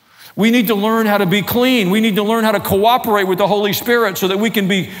 We need to learn how to be clean. We need to learn how to cooperate with the Holy Spirit so that we can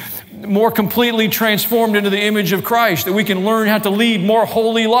be more completely transformed into the image of Christ, that we can learn how to lead more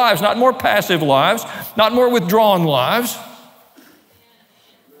holy lives, not more passive lives, not more withdrawn lives.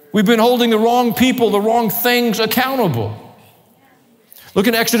 We've been holding the wrong people, the wrong things accountable. Look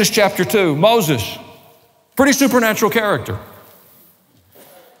in Exodus chapter 2. Moses, pretty supernatural character.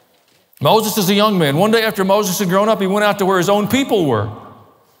 Moses is a young man. One day after Moses had grown up, he went out to where his own people were.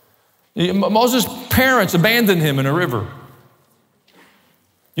 Moses' parents abandoned him in a river.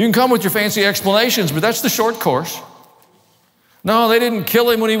 You can come with your fancy explanations, but that's the short course. No, they didn't kill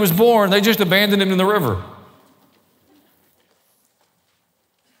him when he was born. They just abandoned him in the river.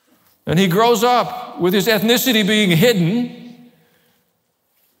 And he grows up with his ethnicity being hidden,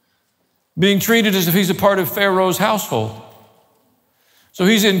 being treated as if he's a part of Pharaoh's household. So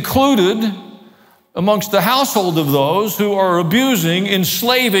he's included amongst the household of those who are abusing,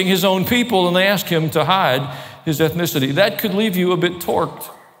 enslaving his own people, and they ask him to hide his ethnicity. That could leave you a bit torqued.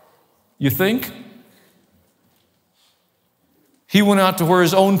 You think? He went out to where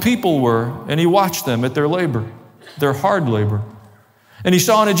his own people were, and he watched them at their labor, their hard labor. And he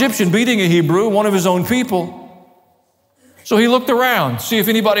saw an Egyptian beating a Hebrew, one of his own people. So he looked around, see if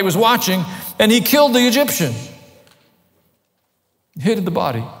anybody was watching, and he killed the Egyptian. Hid the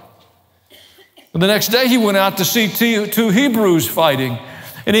body. And the next day he went out to see two Hebrews fighting.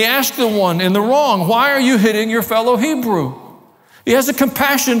 And he asked the one in the wrong, why are you hitting your fellow Hebrew? He has a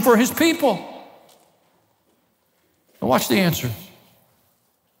compassion for his people. And watch the answer.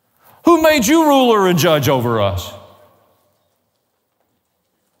 Who made you ruler and judge over us?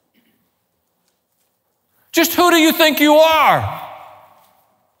 Just who do you think you are?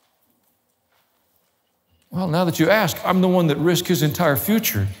 Well, now that you ask, I'm the one that risked his entire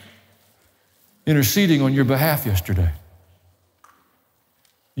future interceding on your behalf yesterday.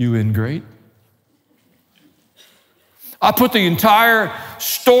 You ingrate. I put the entire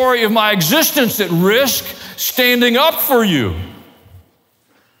story of my existence at risk standing up for you.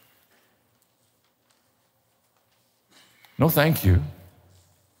 No thank you.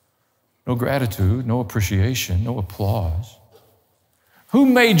 No gratitude, no appreciation, no applause. Who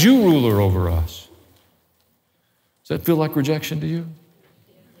made you ruler over us? Does that feel like rejection to you?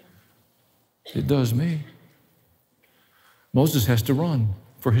 It does me. Moses has to run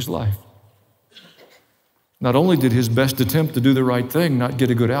for his life. Not only did his best attempt to do the right thing not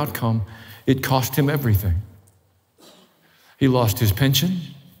get a good outcome, it cost him everything. He lost his pension.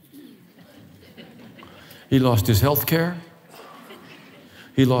 He lost his health care.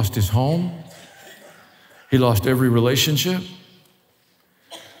 He lost his home. He lost every relationship.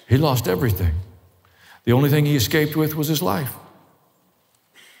 He lost everything. The only thing he escaped with was his life.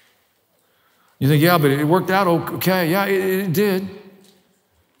 You think, yeah, but it worked out okay. Yeah, it did.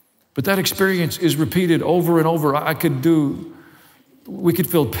 But that experience is repeated over and over. We could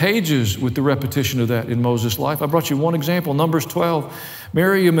fill pages with the repetition of that in Moses' life. I brought you one example, Numbers 12.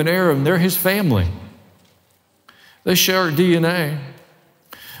 Miriam and Aaron, they're his family. They share DNA.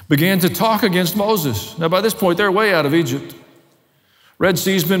 Began to talk against Moses. Now, by this point, they're way out of Egypt. Red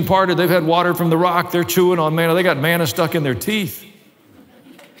Sea's been parted. They've had water from the rock. They're chewing on manna. They got manna stuck in their teeth.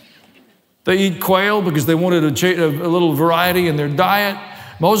 They eat quail because they wanted a little variety in their diet.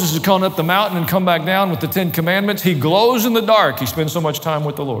 Moses has gone up the mountain and come back down with the 10 Commandments. He glows in the dark. He spends so much time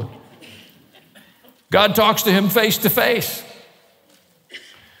with the Lord. God talks to him face to face.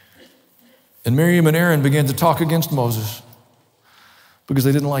 And Miriam and Aaron began to talk against Moses because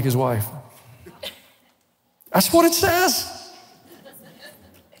they didn't like his wife. That's what it says.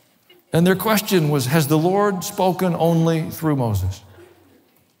 And their question was, has the Lord spoken only through Moses?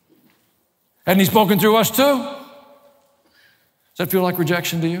 Hadn't he spoken through us too? Does that feel like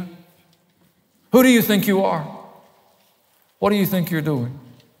rejection to you? Who do you think you are? What do you think you're doing?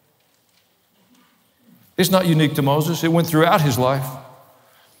 It's not unique to Moses. It went throughout his life.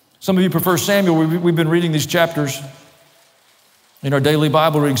 Some of you prefer Samuel. We've been reading these chapters in our daily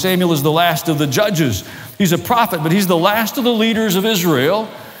Bible reading. Samuel is the last of the judges. He's a prophet, but he's the last of the leaders of Israel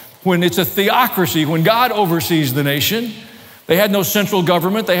when it's a theocracy, when God oversees the nation. They had no central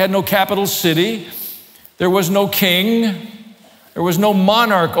government. They had no capital city. There was no king. There was no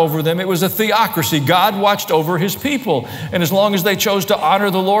monarch over them. It was a theocracy. God watched over his people. And as long as they chose to honor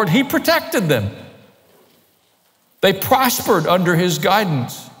the Lord, he protected them. They prospered under his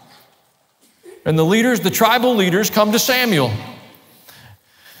guidance. And the leaders, the tribal leaders, come to Samuel.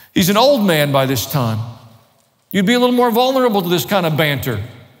 He's an old man by this time. You'd be a little more vulnerable to this kind of banter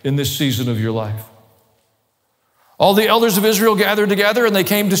in this season of your life. All the elders of Israel gathered together and they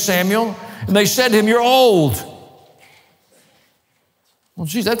came to Samuel and they said to him, "You're old." Well,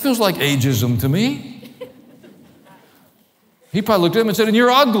 geez, that feels like ageism to me. He probably looked at him and said, "And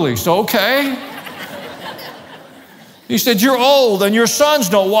you're ugly, so okay." He said, "You're old and your sons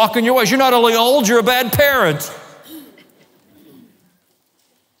don't walk in your ways. You're not only old, you're a bad parent.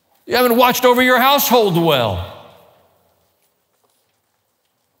 You haven't watched over your household well."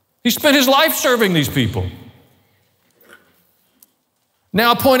 He spent his life serving these people.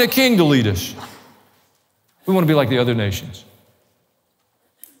 Now appoint a king to lead us. We want to be like the other nations.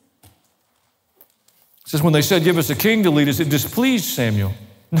 It says when they said, "Give us a king to lead us," it displeased Samuel.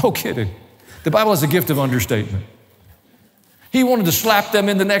 No kidding. The Bible has a gift of understatement. He wanted to slap them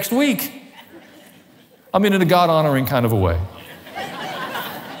in the next week. I mean, in a God-honoring kind of a way.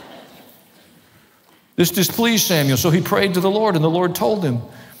 This displeased Samuel, so he prayed to the Lord, and the Lord told him,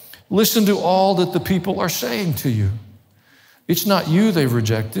 "Listen to all that the people are saying to you. It's not you they've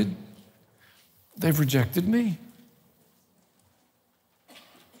rejected me."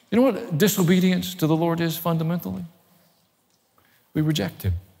 You know what disobedience to the Lord is fundamentally? We reject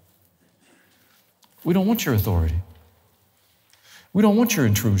him. We don't want your authority. We don't want your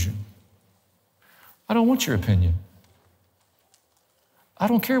intrusion. I don't want your opinion. I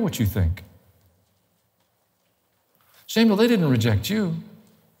don't care what you think. Samuel, they didn't reject you.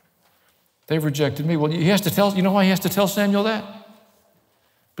 They've rejected me. Well, he has to tell, you know why he has to tell Samuel that?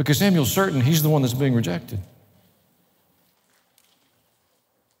 Because Samuel's certain he's the one that's being rejected.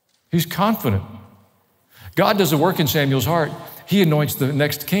 He's confident. God does a work in Samuel's heart. He anoints the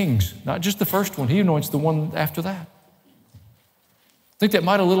next kings, not just the first one. He anoints the one after that. I think that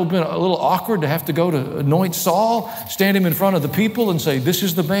might have been a little awkward to have to go to anoint Saul, stand him in front of the people and say, "This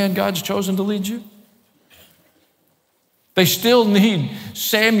is the man God's chosen to lead you." They still need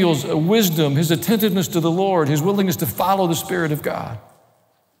Samuel's wisdom, his attentiveness to the Lord, his willingness to follow the Spirit of God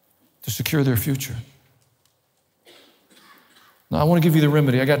to secure their future. Now, I want to give you the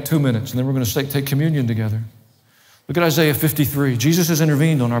remedy. I got 2 minutes, and then we're going to take communion together. Look at Isaiah 53. Jesus has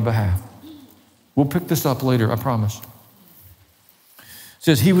intervened on our behalf. We'll pick this up later, I promise. It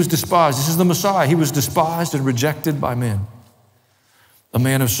says, he was despised. This is the Messiah. He was despised and rejected by men, a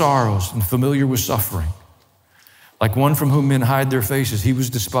man of sorrows and familiar with suffering. Like one from whom men hide their faces, he was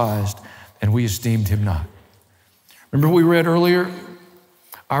despised, and we esteemed him not. Remember what we read earlier?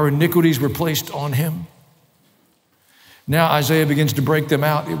 Our iniquities were placed on him. Now Isaiah begins to break them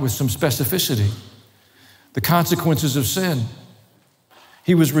out with some specificity. The consequences of sin.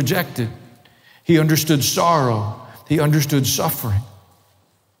 He was rejected. He understood sorrow. He understood suffering.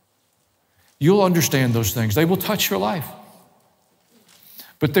 You'll understand those things. They will touch your life.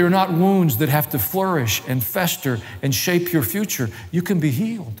 But they're not wounds that have to flourish and fester and shape your future. You can be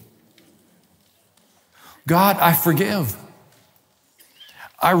healed. God, I forgive.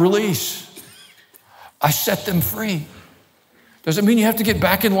 I release. I set them free. Doesn't mean you have to get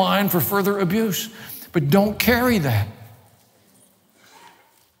back in line for further abuse, but don't carry that.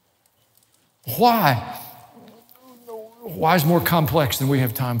 Why? Why is more complex than we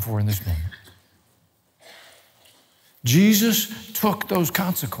have time for in this moment? Jesus took those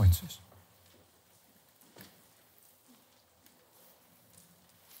consequences.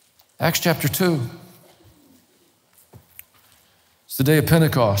 Acts chapter 2. It's the day of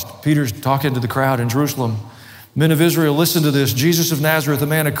Pentecost. Peter's talking to the crowd in Jerusalem. Men of Israel, listen to this. Jesus of Nazareth, a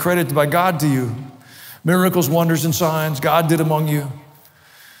man accredited by God to you. Miracles, wonders, and signs God did among you.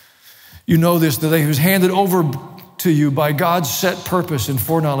 You know this, that he was handed over to you by God's set purpose and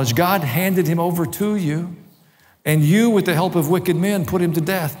foreknowledge. God handed him over to you, and you, with the help of wicked men, put him to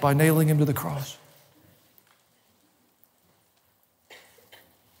death by nailing him to the cross.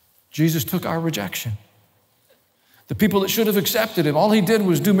 Jesus took our rejection. The people that should have accepted him, all he did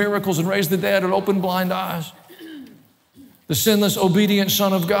was do miracles and raise the dead and open blind eyes. The sinless, obedient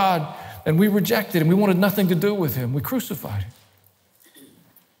Son of God. And we rejected him. We wanted nothing to do with him. We crucified him.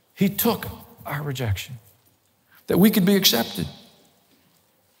 He took our rejection that we could be accepted.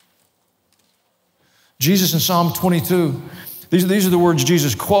 Jesus in Psalm 22, these are the words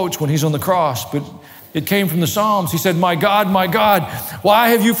Jesus quotes when he's on the cross, but it came from the Psalms. He said, my God, why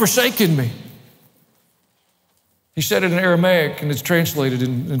have you forsaken me? He said it in Aramaic, and it's translated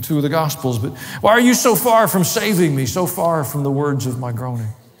in two of the Gospels, but why are you so far from saving me, so far from the words of my groaning?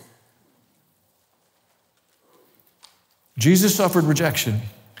 Jesus suffered rejection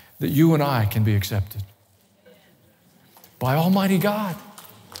that you and I can be accepted. By Almighty God.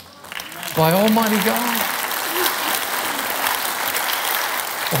 By Almighty God.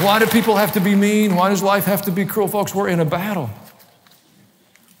 Why do people have to be mean? Why does life have to be cruel? Folks, we're in a battle.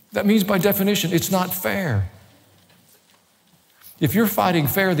 That means by definition, it's not fair. If you're fighting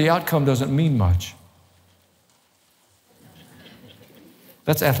fair, the outcome doesn't mean much.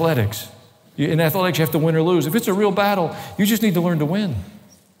 That's athletics. In athletics, you have to win or lose. If it's a real battle, you just need to learn to win.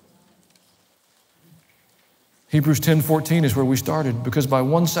 Hebrews 10:14 is where we started, because by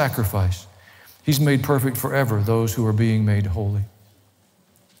one sacrifice, He's made perfect forever those who are being made holy.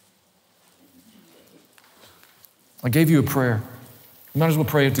 I gave you a prayer. You might as well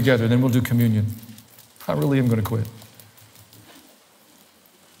pray it together, then we'll do communion. I really am going to quit.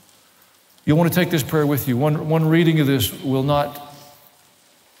 You'll want to take this prayer with you. One reading of this will not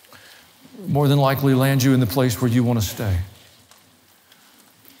more than likely land you in the place where you want to stay.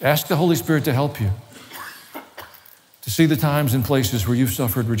 Ask the Holy Spirit to help you to see the times and places where you've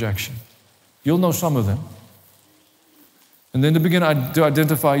suffered rejection. You'll know some of them. And then to begin to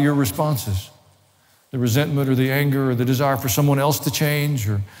identify your responses, the resentment or the anger or the desire for someone else to change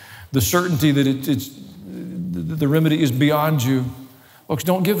or the certainty that the remedy is beyond you. Folks,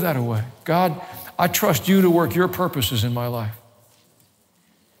 don't give that away. God, I trust you to work your purposes in my life.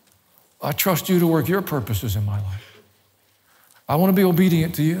 I trust you to work your purposes in my life. I want to be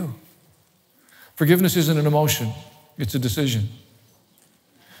obedient to you. Forgiveness isn't an emotion, it's a decision.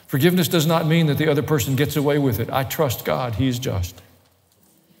 Forgiveness does not mean that the other person gets away with it. I trust God, He is just.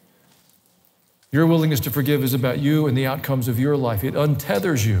 Your willingness to forgive is about you and the outcomes of your life. It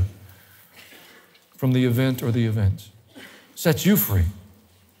untethers you from the event or the events, sets you free.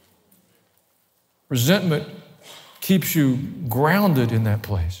 Resentment keeps you grounded in that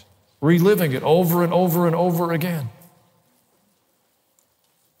place, reliving it over and over and over again.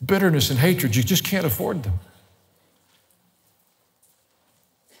 Bitterness and hatred, you just can't afford them.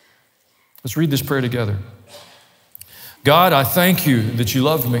 Let's read this prayer together. God, I thank you that you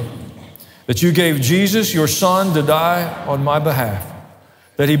loved me, that you gave Jesus, your Son, to die on my behalf,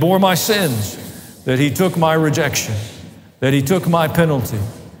 that He bore my sins, that He took my rejection, that He took my penalty,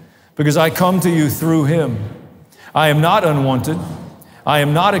 because I come to you through Him. I am not unwanted. I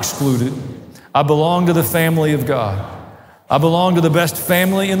am not excluded. I belong to the family of God. I belong to the best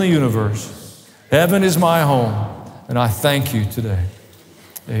family in the universe. Heaven is my home, and I thank you today.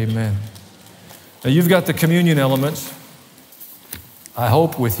 Amen. Now, you've got the communion elements, I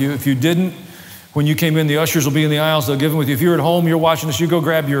hope, with you. If you didn't, when you came in, the ushers will be in the aisles. They'll give them with you. If you're at home, you're watching this, you go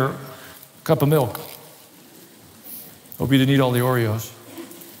grab your cup of milk. Hope you didn't eat all the Oreos.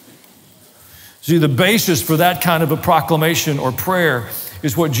 See, the basis for that kind of a proclamation or prayer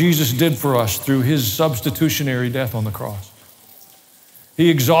is what Jesus did for us through His substitutionary death on the cross. He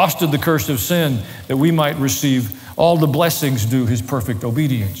exhausted the curse of sin that we might receive all the blessings due His perfect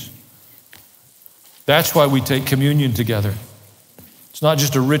obedience. That's why we take communion together. It's not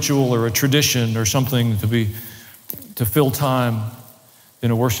just a ritual or a tradition or something to fill time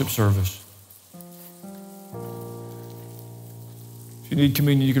in a worship service. If you need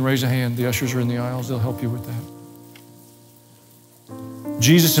communion, you can raise a hand. The ushers are in the aisles. They'll help you with that.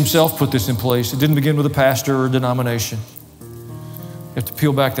 Jesus Himself put this in place. It didn't begin with a pastor or a denomination. You have to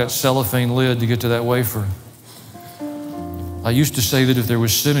peel back that cellophane lid to get to that wafer. I used to say that if there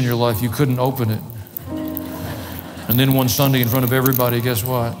was sin in your life, you couldn't open it. And then one Sunday in front of everybody, guess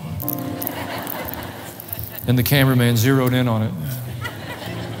what? And the cameraman zeroed in on it.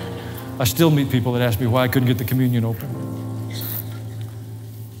 I still meet people that ask me why I couldn't get the communion open.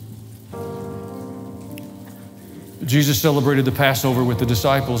 Jesus celebrated the Passover with the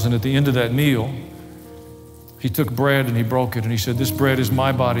disciples, and at the end of that meal, He took bread and He broke it, and He said, "This bread is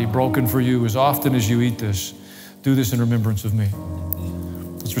my body broken for you. As often as you eat this, do this in remembrance of me."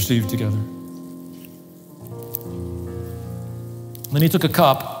 Let's receive together. Then He took a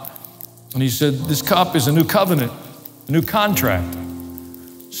cup and He said, "This cup is a new covenant, a new contract,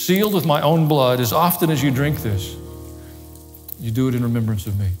 sealed with my own blood. As often as you drink this, you do it in remembrance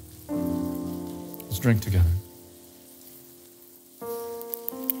of me." Let's drink together.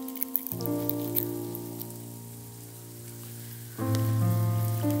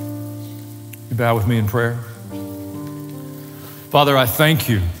 You bow with me in prayer. Father, I thank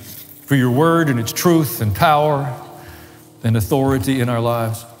you for your word and its truth and power and authority in our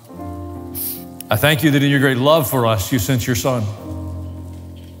lives. I thank you that in your great love for us, you sent your Son,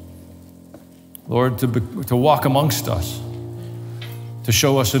 Lord, to walk amongst us, to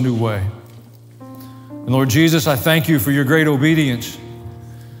show us a new way. And Lord Jesus, I thank you for your great obedience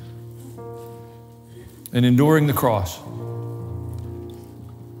in enduring the cross.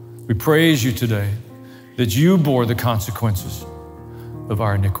 We praise you today that you bore the consequences of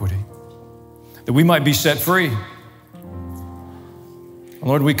our iniquity, that we might be set free.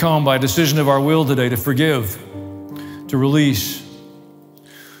 Lord, we come by a decision of our will today to forgive, to release,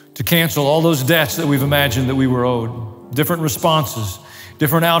 to cancel all those debts that we've imagined that we were owed. Different responses,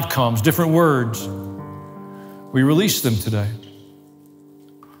 different outcomes, different words. We release them today.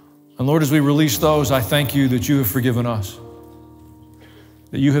 And Lord, as we release those, I thank you that you have forgiven us,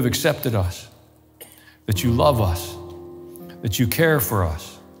 that you have accepted us, that you love us, that you care for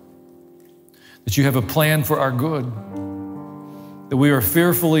us, that you have a plan for our good, that we are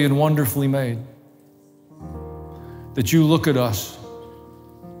fearfully and wonderfully made, that you look at us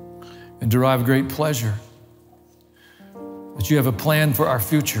and derive great pleasure, that you have a plan for our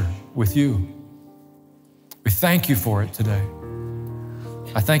future with you. We thank you for it today.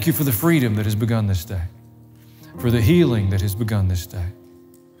 I thank you for the freedom that has begun this day, for the healing that has begun this day,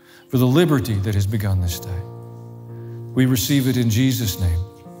 for the liberty that has begun this day. We receive it in Jesus' name.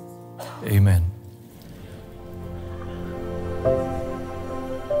 Amen.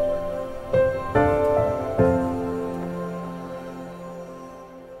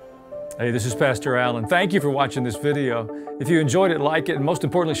 Hey, this is Pastor Allen. Thank you for watching this video. If you enjoyed it, like it, and most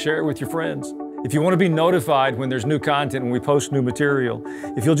importantly, share it with your friends. If you want to be notified when there's new content, when we post new material,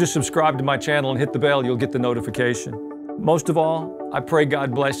 if you'll just subscribe to my channel and hit the bell, you'll get the notification. Most of all, I pray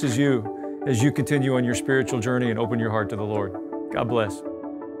God blesses you as you continue on your spiritual journey and open your heart to the Lord. God bless.